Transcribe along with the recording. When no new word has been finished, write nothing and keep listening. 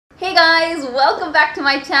guys, welcome back to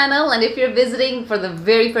my channel, and if you're visiting for the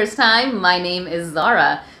very first time, my name is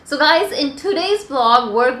Zara. So guys, in today's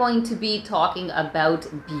vlog, we're going to be talking about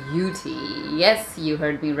beauty. Yes, you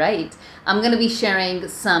heard me right. I'm going to be sharing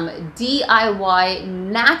some DIY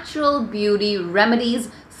natural beauty remedies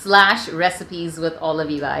 / recipes with all of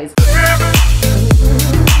you guys.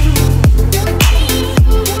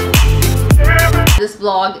 This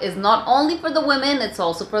vlog is not only for the women, it's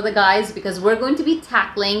also for the guys, because we're going to be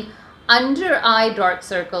tackling under eye dark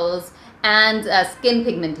circles and skin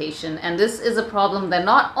pigmentation. And this is a problem that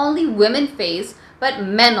not only women face, but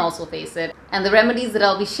men also face it. And the remedies that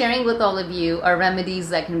I'll be sharing with all of you are remedies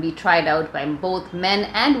that can be tried out by both men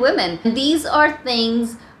and women. And these are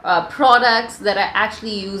things, products that I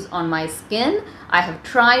actually use on my skin. I have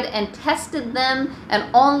tried and tested them, and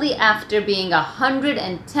only after being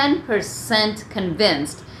 110%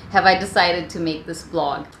 convinced have I decided to make this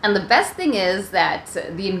vlog. And the best thing is that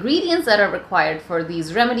the ingredients that are required for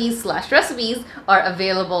these remedies / recipes are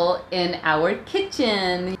available in our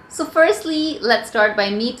kitchen. So firstly, let's start by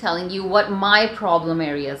me telling you what my problem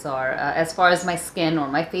areas are as far as my skin or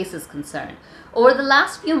my face is concerned. Over the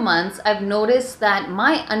last few months, I've noticed that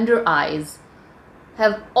my under eyes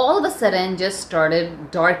have all of a sudden just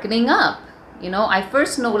started darkening up. You know, I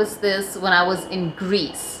first noticed this when I was in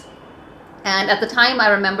Greece. And at the time, I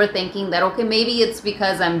remember thinking that, okay, maybe it's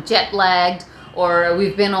because I'm jet lagged or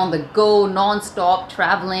we've been on the go non-stop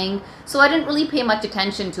traveling. So I didn't really pay much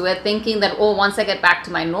attention to it, thinking that, oh, once I get back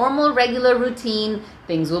to my normal regular routine,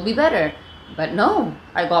 things will be better. But no,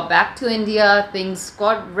 I got back to India, things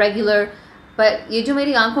got regular. But ये जो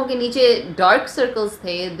मेरी आंखों के नीचे dark circles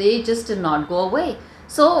थे, they just did not go away.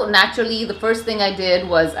 So naturally, the first thing I did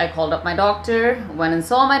was I called up my doctor, went and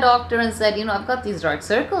saw my doctor and said, you know, I've got these dark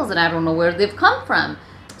circles and I don't know where they've come from.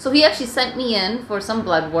 So he actually sent me in for some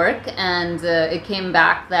blood work, and it came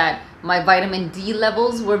back that my vitamin D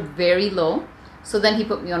levels were very low. So then he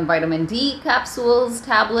put me on vitamin D capsules,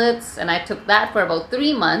 tablets, and I took that for about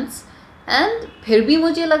 3 months. And फिर भी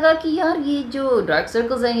मुझे लगा कि यार ये जो dark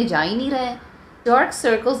circles हैं ये जा ही नहीं रहे. Dark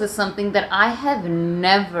circles is something that I have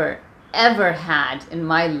never ever had in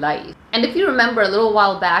my life. And if you remember, a little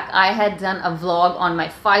while back, I had done a vlog on my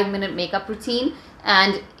 5-minute makeup routine,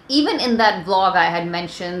 and even in that vlog I had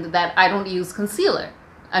mentioned that I don't use concealer,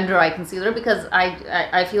 under eye concealer, because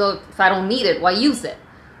I feel if I don't need it, why use it,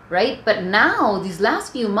 right? But now these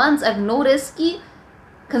last few months I've noticed that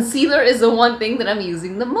concealer is the one thing that I'm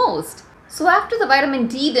using the most. So after the vitamin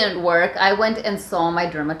D didn't work, I went and saw my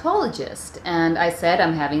dermatologist, and I said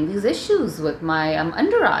I'm having these issues with my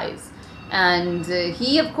under eyes. And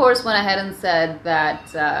he, of course, went ahead and said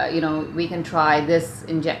that, you know, we can try this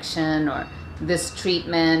injection or this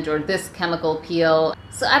treatment or this chemical peel.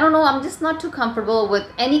 So I don't know, I'm just not too comfortable with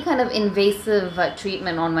any kind of invasive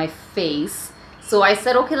treatment on my face. So I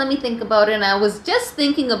said, okay, let me think about it. And I was just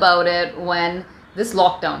thinking about it when this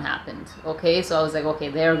lockdown happened. Okay, so I was like, okay,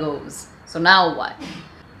 there goes. So now what?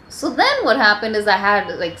 So then what happened is I had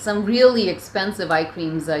like some really expensive eye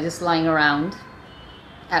creams just lying around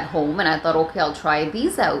at home, and I thought, okay, I'll try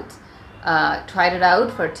these out. Tried it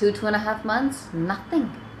out for 2.5 months, nothing.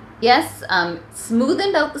 Yes,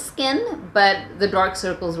 smoothened out the skin, but the dark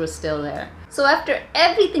circles were still there. So after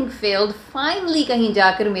everything failed, finally kahin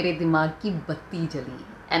jaakar mere dimag ki batti jali.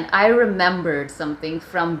 And I remembered something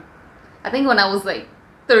from, I think when I was like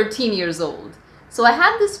 13 years old. So I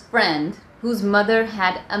had this friend whose mother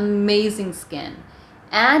had amazing skin.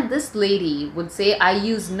 And this lady would say, I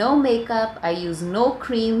use no makeup, I use no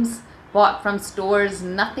creams bought from stores,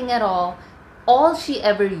 nothing at all. All she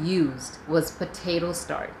ever used was potato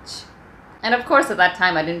starch. And of course, at that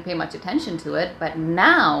time, I didn't pay much attention to it, but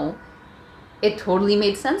now it totally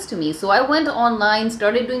made sense to me. So I went online,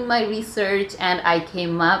 started doing my research, and I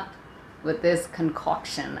came up with this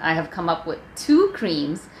concoction. I have come up with 2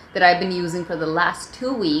 creams that I've been using for the last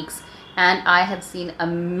 2 weeks. And I have seen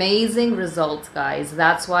amazing results, guys.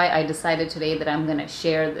 That's why I decided today that I'm gonna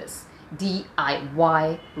share this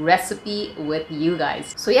DIY recipe with you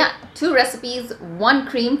guys. So yeah, 2 recipes, 1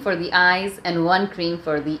 cream for the eyes and 1 cream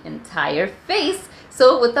for the entire face.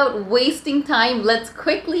 So without wasting time, let's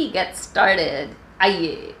quickly get started.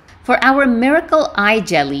 Aye. For our miracle eye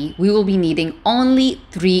jelly, we will be needing only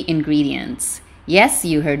 3 ingredients. Yes,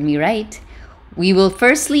 you heard me right. We will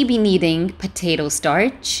firstly be needing potato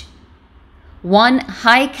starch, 1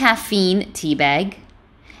 high caffeine tea bag,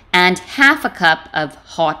 and ½ cup of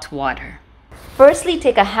hot water. Firstly,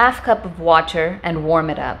 take a ½ cup of water and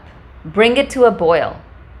warm it up. Bring it to a boil.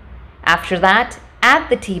 After that, add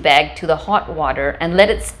the tea bag to the hot water and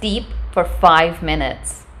let it steep for 5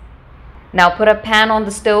 minutes. Now put a pan on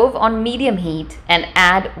the stove on medium heat and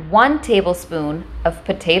add 1 tablespoon of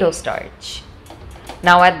potato starch.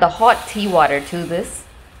 Now add the hot tea water to this.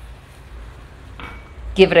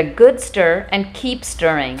 Give it a good stir and keep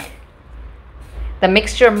stirring. The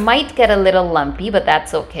mixture might get a little lumpy, but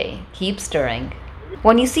that's okay. Keep stirring.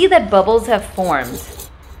 When you see that bubbles have formed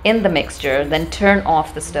in the mixture, then turn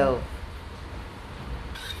off the stove.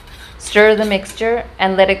 Stir the mixture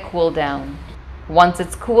and let it cool down. Once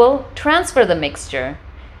it's cool, transfer the mixture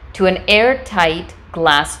to an airtight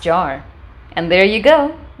glass jar. And there you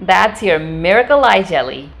go. That's your miracle eye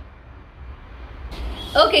jelly.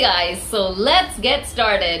 Okay guys, so let's get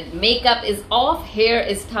started. Makeup is off, hair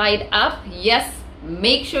is tied up. Yes,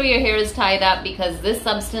 make sure your hair is tied up because this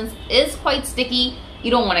substance is quite sticky.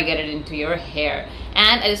 You don't want to get it into your hair.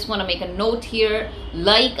 And I just want to make a note here,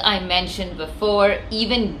 like I mentioned before,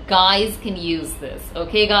 even guys can use this.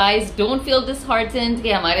 Okay guys, don't feel disheartened. Ki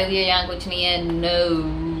hamare liye yahan kuch nahi hai.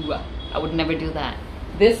 No, I would never do that.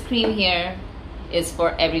 This cream here is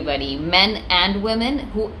for everybody, men and women.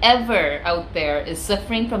 Whoever out there is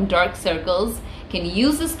suffering from dark circles can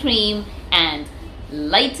use this cream and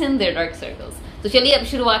lighten their dark circles. तो चलिए अब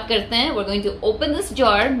शुरुआत करते हैं. We're going to open this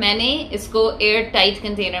jar. मैंने इसको air tight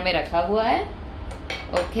container में रखा हुआ है.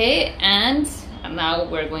 Okay, and now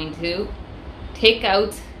we're going to take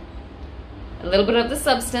out a little bit of the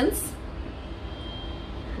substance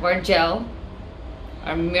of our gel,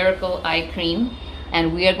 our miracle eye cream,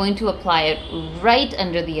 and we are going to apply it right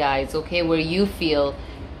under the eyes, okay, where you feel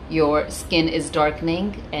your skin is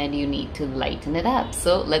darkening and you need to lighten it up.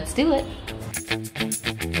 So let's do it.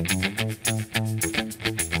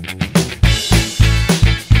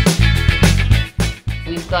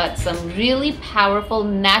 We've got some really powerful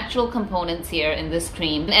natural components here in this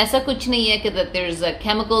cream. ऐसा कुछ नहीं है that there's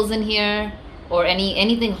chemicals in here or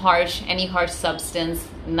anything harsh, any harsh substance,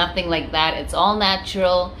 nothing like that. It's all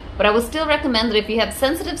natural. But I would still recommend that if you have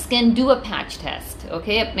sensitive skin, do a patch test.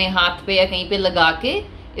 Okay, अपने हाथ पे या कहीं पे लगा के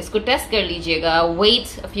इसको test कर लीजिएगा.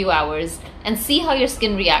 Wait a few hours and see how your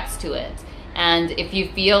skin reacts to it. And if you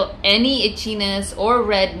feel any itchiness or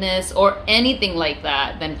redness or anything like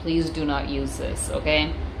that, then please do not use this,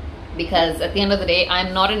 okay? Because at the end of the day,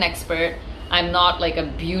 I'm not an expert. I'm not like a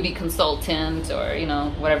beauty consultant or, you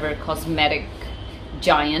know, whatever, cosmetic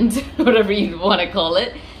giant, whatever you want to call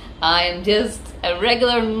it. I'm just a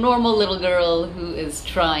regular, normal little girl who is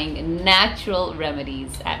trying natural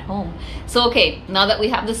remedies at home. So, okay, now that we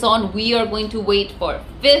have this on, we are going to wait for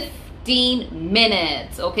 15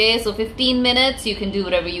 minutes, okay? So 15 minutes, you can do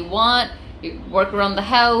whatever you want. You work around the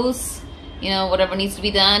house, you know, whatever needs to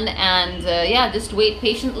be done. And yeah, just wait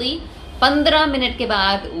patiently. 15 minute ke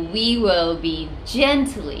baad, we will be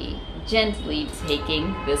gently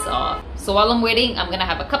taking this off. So while I'm waiting, I'm gonna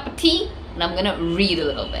have a cup of tea and I'm gonna read a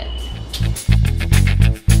little bit.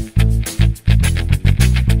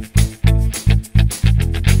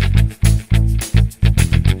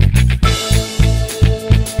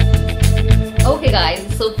 Okay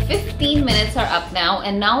guys, so 15 minutes are up now,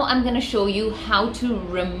 and now I'm gonna show you how to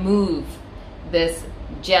remove this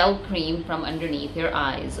gel cream from underneath your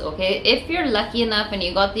eyes, okay? If you're lucky enough and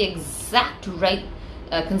you got the exact right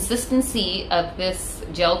consistency of this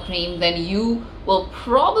gel cream, then you will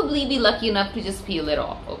probably be lucky enough to just peel it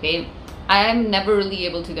off, okay? I'm never really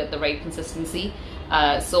able to get the right consistency,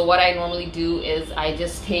 so what I normally do is I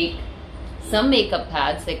just take some makeup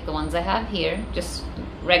pads like the ones I have here, just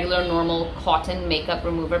regular normal cotton makeup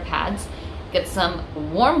remover pads, get some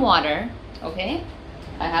warm water, okay?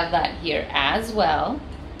 I have that here as well.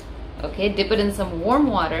 Okay, dip it in some warm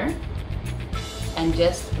water and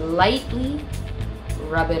just lightly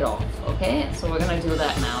rub it off, okay? So we're gonna do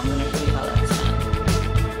that now. I'm gonna show you how that's done.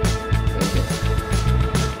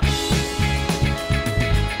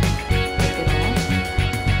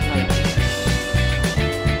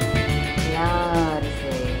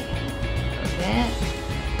 Okay.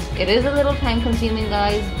 It is a little time consuming,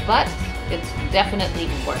 guys, but it's definitely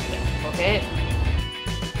worth it, okay?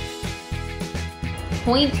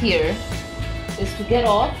 Point here is to get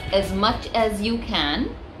off as much as you can,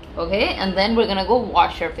 okay? And then we're gonna go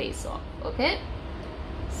wash our face off, okay?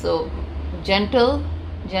 So gentle,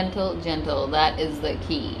 gentle, gentle, that is the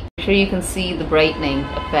key. I'm sure you can see the brightening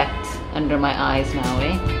effect under my eyes now,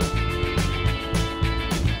 eh?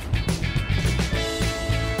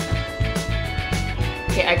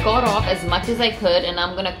 Okay, I got off as much as I could and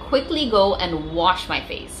I'm gonna quickly go and wash my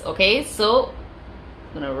face, okay? So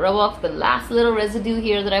I'm gonna rub off the last little residue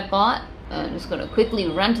here that I've got. I'm just gonna quickly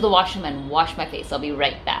run to the washroom and wash my face. I'll be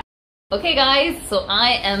right back. Okay guys, so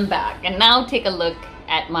I am back. And now take a look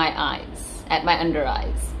at my eyes, at my under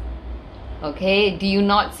eyes. Okay, do you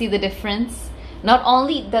not see the difference? Not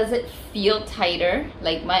only does it feel tighter,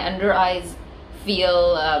 like my under eyes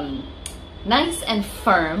feel nice and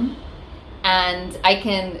firm, and I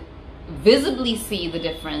can visibly see the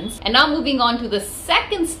difference. And now moving on to the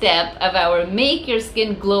second step of our make your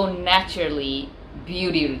skin glow naturally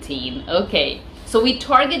beauty routine. Okay, so we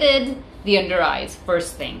targeted the under eyes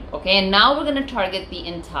first thing, okay, and now we're gonna target the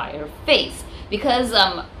entire face, because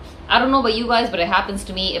I don't know about you guys, but it happens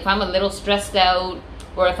to me if I'm a little stressed out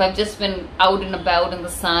or if I've just been out and about in the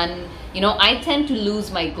sun, you know, I tend to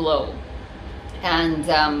lose my glow. And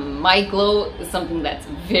my glow is something that's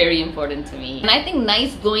very important to me. And I think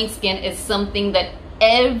nice glowing skin is something that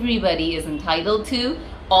everybody is entitled to.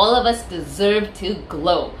 All of us deserve to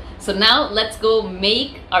glow. So now let's go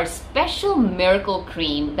make our special miracle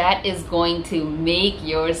cream that is going to make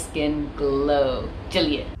your skin glow.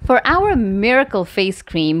 Chaliye. For our miracle face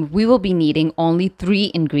cream, we will be needing only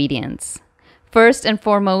 3 ingredients. First and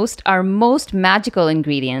foremost, our most magical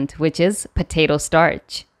ingredient, which is potato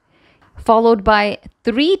starch, followed by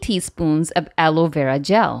 3 teaspoons of aloe vera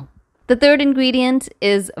gel. The third ingredient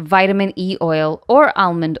is vitamin E oil or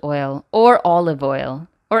almond oil or olive oil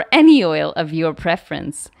or any oil of your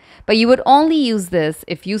preference. But you would only use this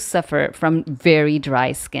if you suffer from very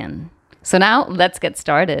dry skin. So now let's get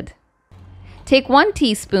started. Take 1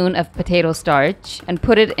 teaspoon of potato starch and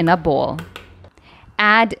put it in a bowl.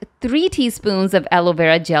 Add 3 teaspoons of aloe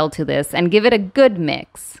vera gel to this and give it a good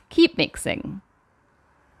mix. Keep mixing.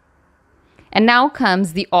 And now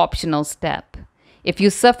comes the optional step. If you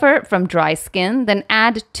suffer from dry skin, then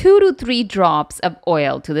add 2 to 3 drops of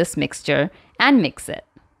oil to this mixture and mix it.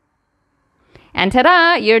 And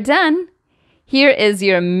ta-da, you're done! Here is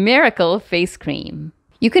your miracle face cream.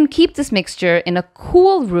 You can keep this mixture in a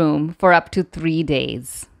cool room for up to 3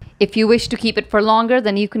 days. If you wish to keep it for longer,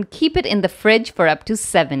 then you can keep it in the fridge for up to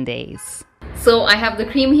 7 days. So I have the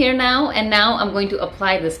cream here now, and now I'm going to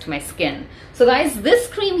apply this to my skin. So guys, this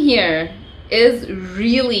cream here is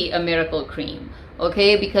really a miracle cream,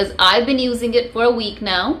 okay? Because I've been using it for a week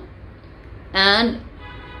now, and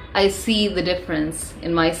I see the difference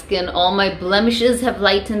in my skin. All my blemishes have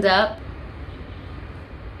lightened up.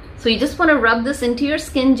 So you just want to rub this into your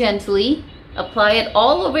skin gently, apply it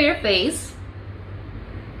all over your face.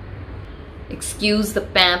 Excuse the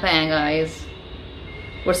pam-pam, guys.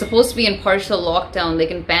 We're supposed to be in partial lockdown. They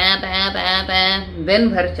can pam-pam-pam-pam. Din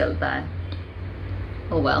bhar chalta hai.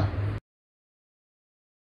 Oh well.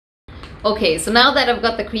 Okay, so now that I've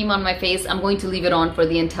got the cream on my face, I'm going to leave it on for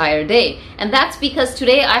the entire day. And that's because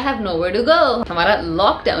today I have nowhere to go. Hamara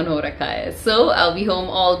lockdown ho rakha hai. So I'll be home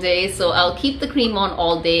all day, so I'll keep the cream on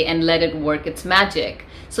all day and let it work its magic.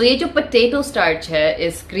 So ye jo potato starch hai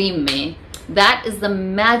is cream mein, that is the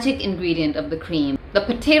magic ingredient of the cream. The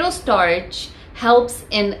potato starch helps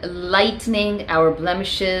in lightening our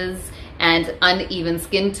blemishes and uneven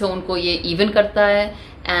skin tone ko ye even karta hai.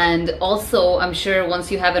 And also, I'm sure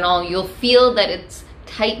once you have it on, you'll feel that it's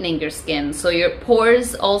tightening your skin. So your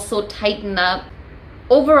pores also tighten up.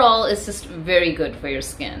 Overall, it's just very good for your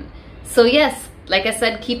skin. So yes, like I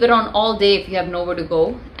said, keep it on all day if you have nowhere to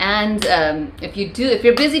go. And if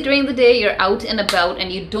you're busy during the day, you're out and about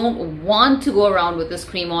and you don't want to go around with this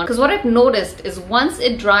cream on. Because what I've noticed is once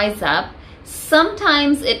it dries up,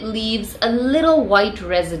 sometimes it leaves a little white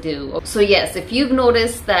residue. So yes, if you've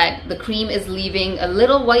noticed that the cream is leaving a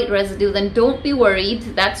little white residue, then don't be worried.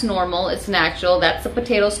 That's normal, it's natural, that's the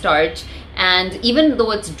potato starch. And even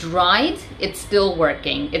though it's dried, it's still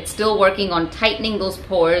working. It's still working on tightening those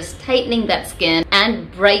pores, tightening that skin, and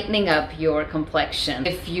brightening up your complexion.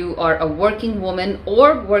 If you are a working woman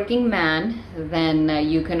or working man, then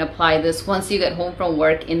you can apply this once you get home from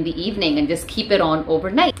work in the evening and just keep it on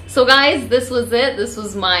overnight. So guys, this was it. This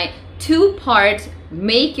was my 2-part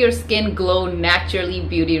make your skin glow naturally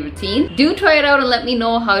beauty routine. Do try it out and let me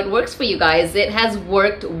know how it works for you guys. It has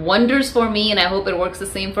worked wonders for me and I hope it works the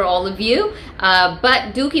same for all of you.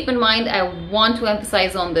 But do keep in mind, I want to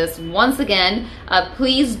emphasize on this once again,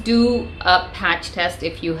 please do a patch test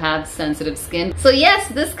if you have sensitive skin. So yes,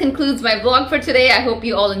 this concludes my vlog for today. I hope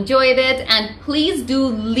you all enjoyed it, and please do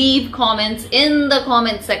leave comments in the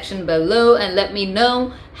comment section below and let me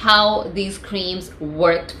know how these creams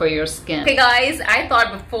worked for your skin. Okay guys, I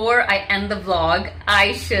thought before I end the vlog,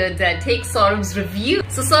 I should take Saurav's review.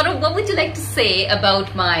 So Saurav, what would you like to say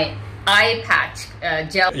about my eye patch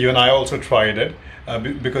gel? Even I also tried it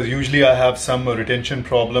because usually I have some retention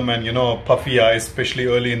problem and puffy eyes, especially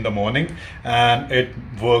early in the morning, and it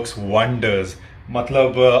works wonders.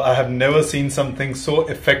 Matlab, I have never seen something so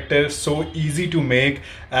effective, so easy to make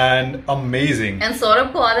and amazing. And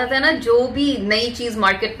Saurabh ko aadat hai na, jo bhi nayi cheez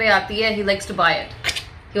market pe aati hai, he likes to buy it.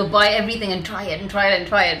 he'll buy everything and try it and try it and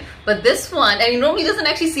try it. But this one, and he normally doesn't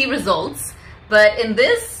actually see results. But in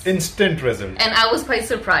this, instant result. And I was quite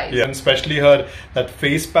surprised. Yeah, and especially that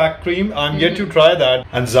face pack cream. I'm yet to try that.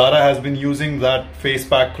 And Zara has been using that face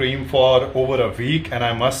pack cream for over a week, and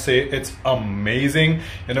I must say it's amazing.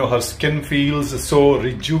 You know, her skin feels so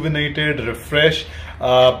rejuvenated, refreshed.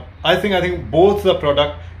 I think both the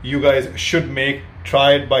product you guys should make.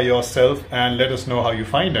 Try it by yourself and let us know how you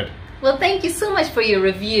find it. Well, thank you so much for your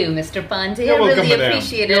review, Mr. Pandey. You're welcome, really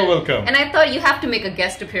appreciate it. You're welcome. And I thought you have to make a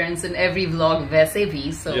guest appearance in every vlog वैसे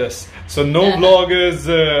भी. So yes. So no vlog is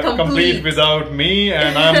complete without me,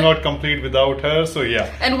 and I'm not complete without her. So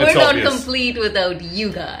yeah. And we're not complete without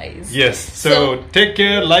you guys. Yes. So take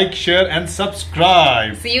care, like, share, and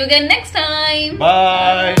subscribe. See you again next time.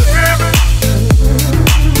 Bye.